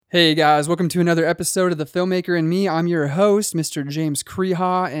Hey guys, welcome to another episode of The Filmmaker and Me. I'm your host, Mr. James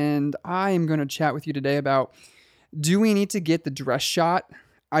Creha, and I am going to chat with you today about, do we need to get the dress shot?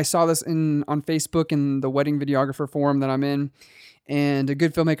 I saw this on Facebook in the wedding videographer forum that I'm in, and a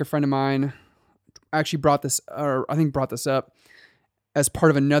good filmmaker friend of mine actually brought this up as part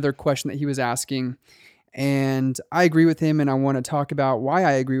of another question that he was asking. And I agree with him, and I want to talk about why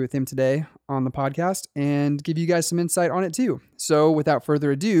I agree with him today on the podcast and give you guys some insight on it too. So without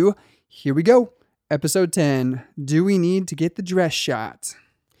further ado, here we go. Episode 10, do we need to get the dress shot?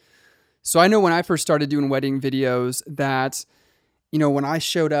 So I know when I first started doing wedding videos that, when I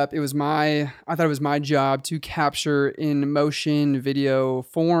showed up, I thought it was my job to capture in motion video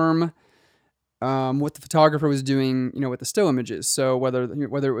form what the photographer was doing, with the still images. So whether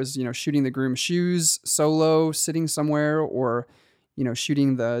it was, shooting the groom's shoes solo, sitting somewhere, or,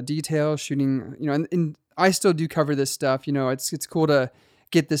 shooting the detail, and I still do cover this stuff. It's cool to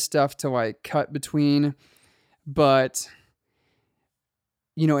get this stuff to like cut between, but,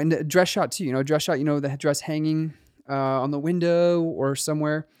 and the dress shot too, the dress hanging on the window or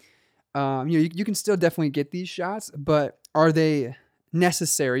somewhere. You can still definitely get these shots, but are they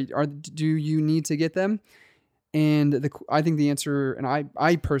necessary? Do you need to get them? And I think the answer, and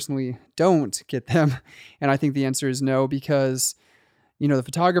I personally don't get them, and I think the answer is no, because the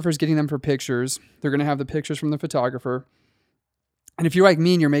photographer's getting them for pictures. They're going to have the pictures from the photographer, and if you're like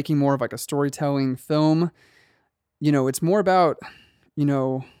me and you're making more of like a storytelling film, it's more about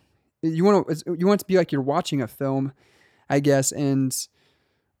you want it to be like you're watching a film, I guess. And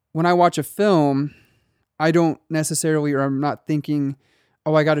when I watch a film, I don't necessarily, or I'm not thinking,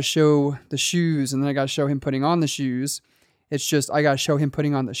 oh, I got to show the shoes and then I got to show him putting on the shoes. It's just, I got to show him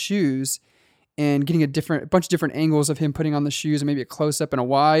putting on the shoes and getting a bunch of different angles of him putting on the shoes, and maybe a close up and a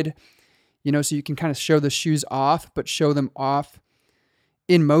wide, so you can kind of show the shoes off, but show them off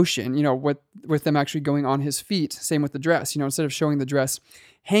in motion, with them actually going on his feet. Same with the dress, instead of showing the dress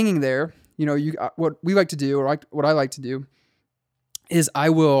hanging there, what we like to do, or what I like to do is I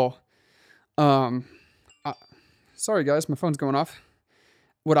will, sorry guys, my phone's going off.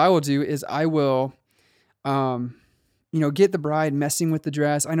 What I will do is I will, get the bride messing with the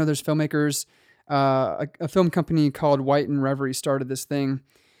dress. I know there's filmmakers, a film company called White and Reverie started this thing,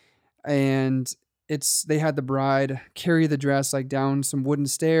 and they had the bride carry the dress like down some wooden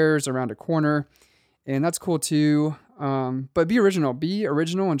stairs around a corner, and that's cool too. But be original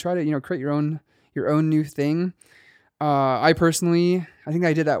and try to, create your own new thing. I think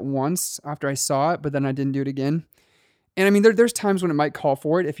I did that once after I saw it, but then I didn't do it again. And I mean, there's times when it might call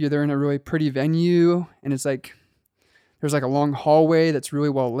for it if you're there in a really pretty venue and it's like, there's like a long hallway that's really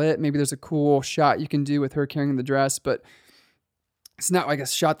well lit. Maybe there's a cool shot you can do with her carrying the dress, but it's not like a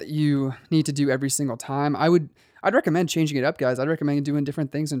shot that you need to do every single time. I'd recommend changing it up, guys. I'd recommend doing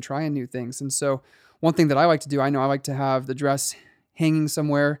different things and trying new things. And so one thing that I like to do, I like to have the dress hanging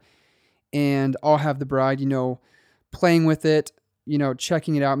somewhere, and I'll have the bride, playing with it,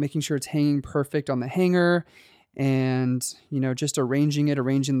 checking it out, making sure it's hanging perfect on the hanger, and, just arranging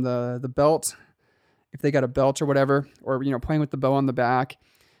the belt, if they got a belt or whatever, or, playing with the bow on the back.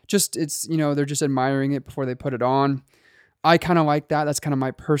 It's, they're just admiring it before they put it on. I kind of like that. That's kind of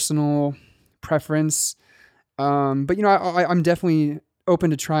my personal preference. But, I'm definitely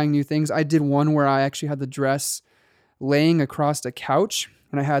open to trying new things. I did one where I actually had the dress laying across a couch,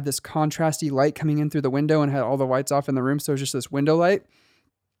 and I had this contrasty light coming in through the window and had all the lights off in the room. So it was just this window light.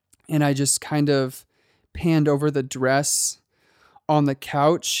 And I just kind of panned over the dress on the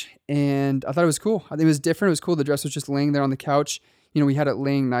couch, and I thought it was cool. I think it was different. It was cool. The dress was just laying there on the couch. We had it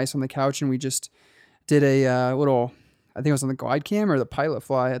laying nice on the couch, and we just did a little, I think it was on the glide cam or the pilot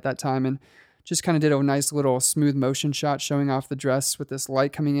fly at that time, and just kind of did a nice little smooth motion shot showing off the dress with this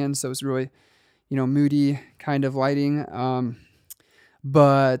light coming in. So it was really, moody kind of lighting.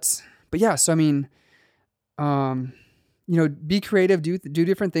 But yeah, so I mean, be creative, do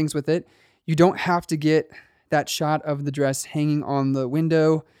different things with it. You don't have to get that shot of the dress hanging on the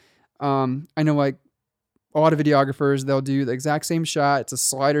window. I know like a lot of videographers, they'll do the exact same shot. It's a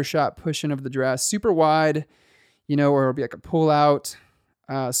slider shot push-in of the dress, super wide, or it'll be like a pull-out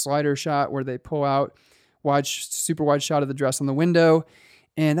slider shot where they pull out super wide shot of the dress on the window.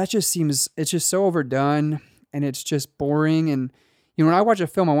 And that just it's just so overdone, and it's just boring. And, when I watch a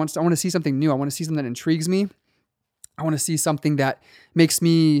film, I want to see something new. I want to see something that intrigues me. I want to see something that makes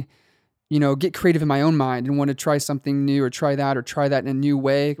me, get creative in my own mind and want to try something new, or try that in a new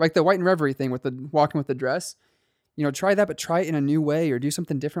way. Like the White and Reverie thing with the walking with the dress, try that, but try it in a new way or do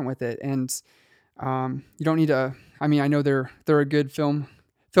something different with it. And you don't need to, I know they're a good film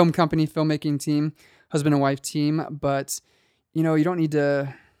company, filmmaking team, husband and wife team, but you don't need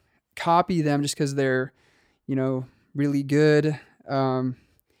to copy them just because they're, really good. Do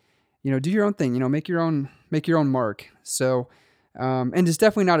your own thing, make your own mark. So, and it's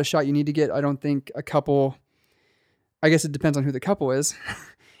definitely not a shot you need to get. I don't think a couple, I guess it depends on who the couple is.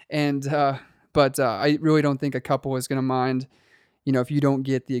 And, but I really don't think a couple is going to mind, if you don't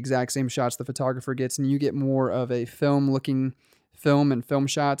get the exact same shots the photographer gets and you get more of a film and film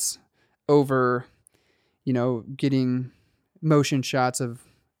shots over, getting motion shots of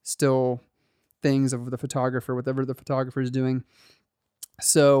still things of the photographer, whatever the photographer is doing.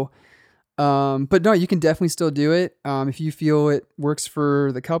 So, but no, you can definitely still do it. If you feel it works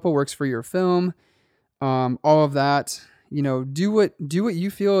for the couple, works for your film, all of that, do what you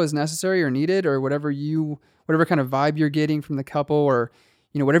feel is necessary or needed, or whatever kind of vibe you're getting from the couple, or,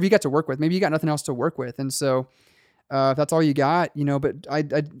 whatever you got to work with. Maybe you got nothing else to work with. And so, if that's all you got, but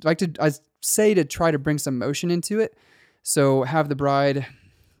I'd say to try to bring some motion into it. So have the bride,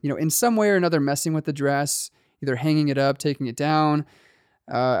 in some way or another messing with the dress, either hanging it up, taking it down,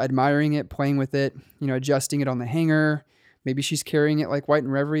 admiring it, playing with it, adjusting it on the hanger. Maybe she's carrying it like White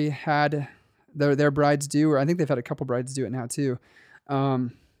and Reverie had their brides do, or I think they've had a couple brides do it now too. But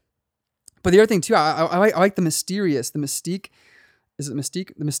the other thing too, I like the mystique. Is it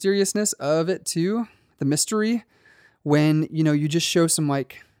mystique? The mysteriousness of it too. The mystery when, you just show some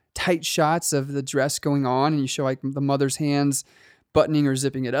like tight shots of the dress going on, and you show like the mother's hands buttoning or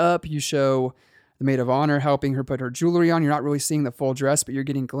zipping it up. You show the maid of honor helping her put her jewelry on. You're not really seeing the full dress, but you're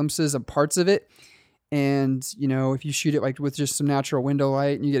getting glimpses of parts of it. And, if you shoot it like with just some natural window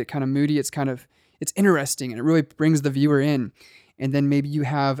light and you get it kind of moody, it's interesting and it really brings the viewer in. And then maybe you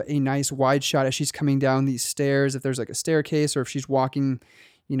have a nice wide shot as she's coming down these stairs, if there's like a staircase, or if she's walking,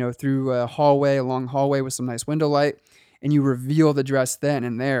 through a long hallway with some nice window light, and you reveal the dress then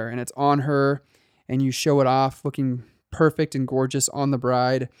and there, and it's on her, and you show it off looking perfect and gorgeous on the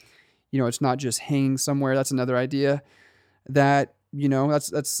bride. It's not just hanging somewhere. That's another idea that,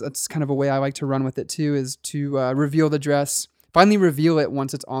 that's kind of a way I like to run with it too, is to reveal the dress, finally reveal it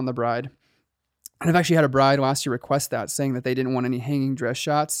once it's on the bride. And I've actually had a bride last year request that, saying that they didn't want any hanging dress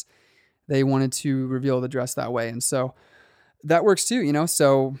shots. They wanted to reveal the dress that way. And so that works too,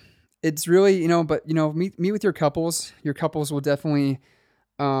 so it's really, but, meet with your couples. Your couples will definitely,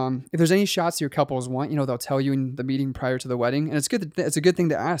 if there's any shots your couples want, they'll tell you in the meeting prior to the wedding. And it's good. It's a good thing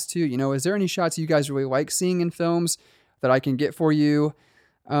to ask too. Is there any shots you guys really like seeing in films that I can get for you?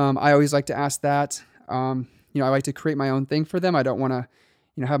 I always like to ask that. I like to create my own thing for them. I don't want to,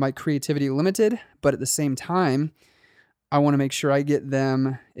 have my creativity limited, but at the same time, I want to make sure I get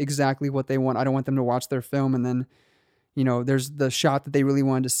them exactly what they want. I don't want them to watch their film and then, there's the shot that they really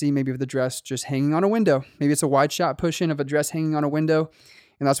wanted to see, maybe of the dress just hanging on a window. Maybe it's a wide shot push in of a dress hanging on a window,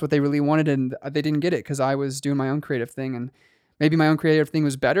 and that's what they really wanted, and they didn't get it because I was doing my own creative thing, and maybe my own creative thing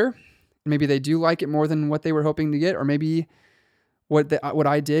was better. Maybe they do like it more than what they were hoping to get, or maybe what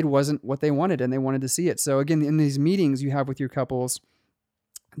I did wasn't what they wanted, and they wanted to see it. So again, in these meetings you have with your couples,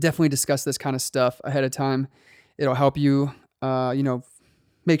 definitely discuss this kind of stuff ahead of time. It'll help you,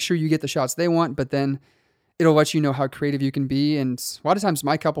 make sure you get the shots they want, but then it'll let you know how creative you can be. And a lot of times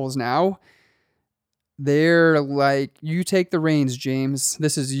my couples now, they're like, you take the reins, James.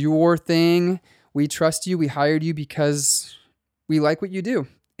 This is your thing. We trust you. We hired you because we like what you do.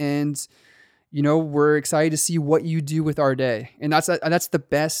 And, we're excited to see what you do with our day. And that's the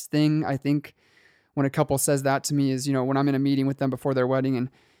best thing, I think, when a couple says that to me is, when I'm in a meeting with them before their wedding, and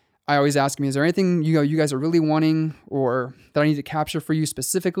I always ask me, is there anything, you guys are really wanting or that I need to capture for you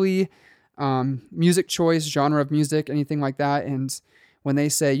specifically? Music choice, genre of music, anything like that. And when they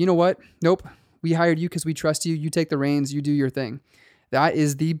say, you know what? Nope. We hired you because we trust you. You take the reins, you do your thing. That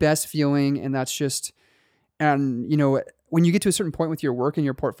is the best feeling. And that's just, and when you get to a certain point with your work and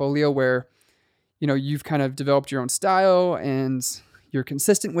your portfolio where, you've kind of developed your own style and you're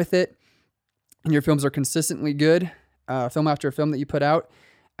consistent with it and your films are consistently good, film after film that you put out,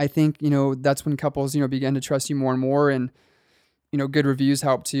 I think, that's when couples, begin to trust you more and more. And, good reviews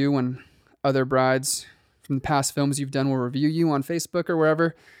help too, when other brides from the past films you've done will review you on Facebook or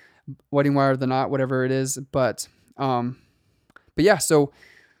wherever, Wedding Wire or The Knot, whatever it is. But yeah, so,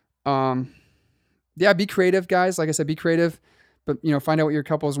 be creative, guys. Like I said, be creative, but, find out what your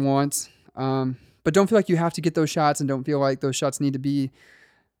couples want. But don't feel like you have to get those shots, and don't feel like those shots need to be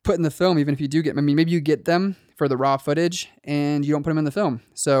put in the film, even if you do get them. Maybe you get them for the raw footage and you don't put them in the film.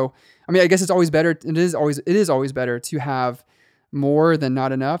 So, I guess it's always better. It is always better to have more than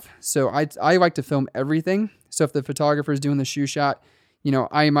not enough. So I like to film everything. So if the photographer is doing the shoe shot,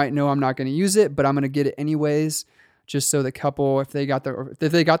 I might know I'm not going to use it, but I'm going to get it anyways, just so the couple, if they got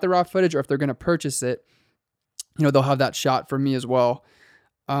the raw footage, or if they're going to purchase it, they'll have that shot for me as well.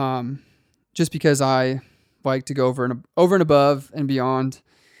 just because I like to go over and above and beyond,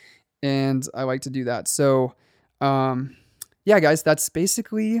 and I like to do that. So, yeah, guys, that's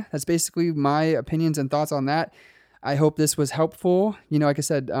basically my opinions and thoughts on that. I hope this was helpful. Like I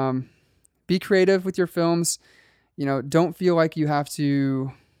said, be creative with your films. Don't feel like you have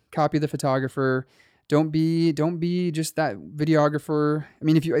to copy the photographer. Don't be just that videographer. I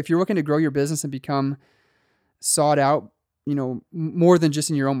mean, if you're looking to grow your business and become sought out, more than just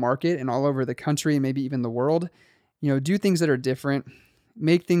in your own market and all over the country and maybe even the world, do things that are different,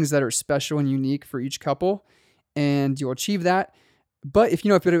 make things that are special and unique for each couple, and you'll achieve that. But if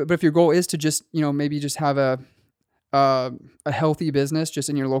your goal is to just, maybe just have a healthy business just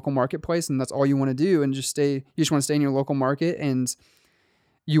in your local marketplace, and that's all you want to do, and you just want to stay in your local market, and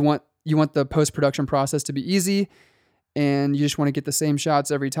you want the post-production process to be easy, and you just want to get the same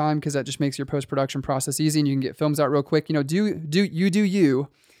shots every time because that just makes your post-production process easy and you can get films out real quick. Do you,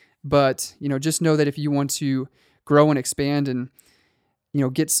 but just know that if you want to grow and expand and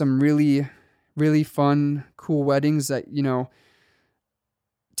get some really, really fun, cool weddings, that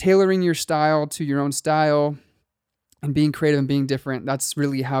tailoring your style to your own style and being creative and being different, that's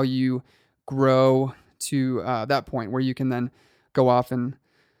really how you grow to that point where you can then go off and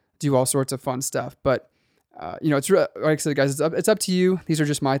do all sorts of fun stuff. But it's like I said, guys, it's up to you. These are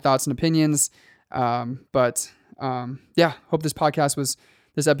just my thoughts and opinions. But hope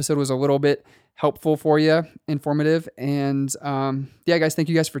this episode was a little bit helpful for you, informative. And guys, thank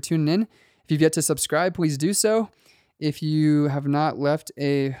you guys for tuning in. If you've yet to subscribe, please do so. If you have not left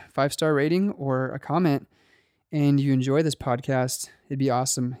a 5-star rating or a comment and you enjoy this podcast, it'd be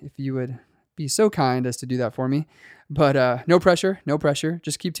awesome if you would be so kind as to do that for me. But no pressure.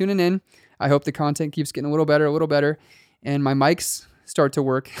 Just keep tuning in. I hope the content keeps getting a little better, and my mics start to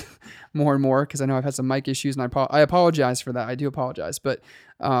work more and more, because I know I've had some mic issues, and I apologize for that. I do apologize. But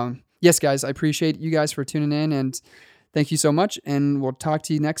yes, guys, I appreciate you guys for tuning in, and thank you so much, and we'll talk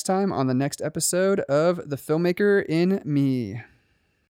to you next time on the next episode of The Filmmaker in Me.